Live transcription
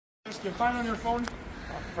You find on your phone?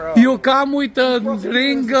 You come with a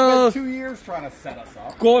drink, 2 years trying to set us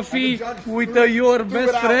up. coffee with your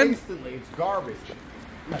best friend. It's garbage.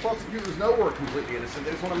 The prosecutors know we're completely innocent.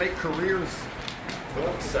 They just want to make careers.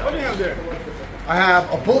 What do you have there? I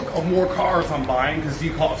have a book of more cars I'm buying because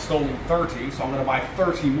DIICOT have stolen 30, so I'm going to buy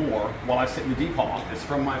 30 more while I sit in the DIICOT office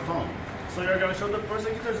from my phone. So you're going to show the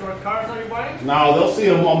prosecutors what cars are you buying? No, they'll see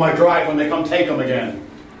them on my drive when they come take them again.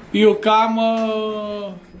 You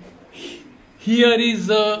come, here is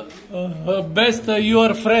best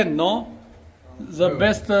your friend, no? The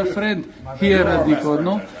best friend here at DIICOT,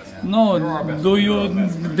 no? No, do you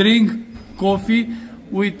drink coffee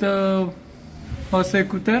with a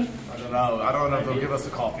secretary? I don't know if they'll give us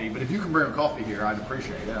a coffee, but if you can bring a coffee here, I'd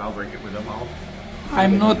appreciate it. I'll drink it with them.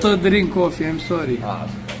 I'm not a drink coffee, I'm sorry.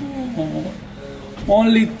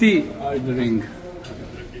 Only tea I drink.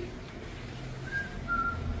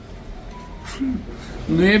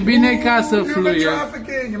 Nu e bine ca să fluie. Human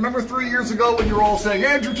trafficking. You remember 3 years ago when you were all saying,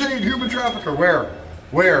 Andrew Tate, human trafficker? Where?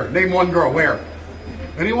 Where? Name one girl. Where?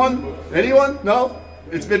 Anyone? Anyone? No?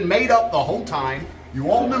 It's been made up the whole time.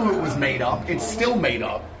 You all knew it was made up. It's still made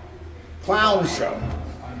up. Clown show.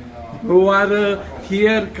 You are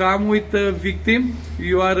here come with a victim?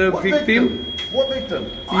 You are a victim? What victim?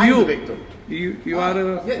 I'm the victim. You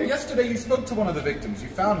are yesterday you spoke to one of the victims. You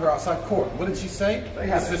found her outside court. What did she say?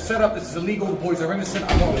 This is a setup, this is illegal, the boys are innocent,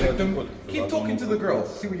 I'm not a victim. Keep talking to the girls,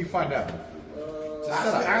 see what you find out.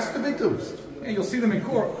 Ask the victims. Yeah, you'll see them in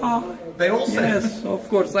court. They all said, yes, of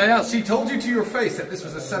course, I asked. she told you to your face that this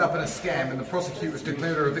was a setup and a scam, and the prosecutors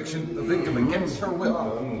declared her a victim against her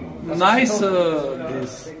will. Nice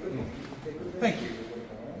this. Thank you.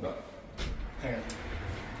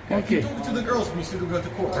 Okay. Talk to the girls when you see them go to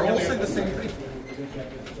court. They all say the same thing.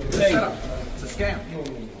 It's a setup. It's a scam.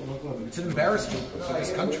 It's an embarrassment for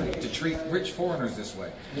this country to treat rich foreigners this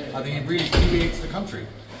way. I think it really humiliates the country.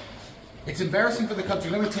 It's embarrassing for the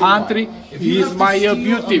country. Let me tell you Country why. is my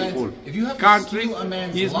beautiful. If you have Country to steal a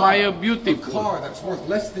man's is lie, my beautiful. a car that's worth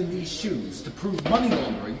less than these shoes to prove money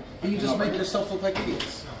laundering, then you just make yourself look like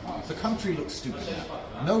idiots. The country looks stupid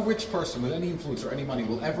now. No rich person with any influence or any money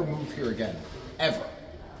will ever move here again. Ever.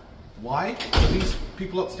 Why? So these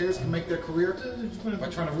people upstairs can make their career by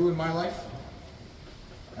trying to ruin my life?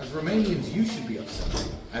 As Romanians, you should be upset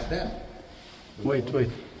at them. Wait. I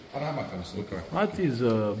don't have my phone, so look. What is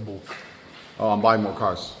a book? Oh, I'm buying more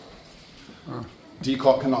cars.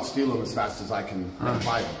 DIICOT cannot steal them as fast as I can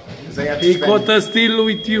buy them. They have to DIICOT still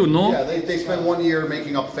with you, no? Yeah, they spend 1 year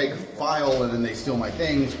making up fake file and then they steal my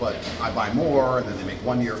things, but I buy more, and then they make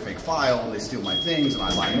 1 year fake file and they steal my things and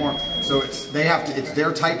I buy more. So it's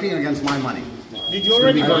they're typing against my money. Did you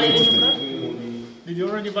already buy a new car? Did you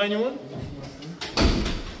already buy a new one?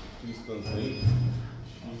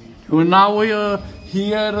 You now here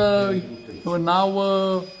you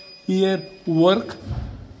now here work?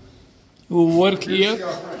 You work here?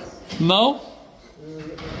 No?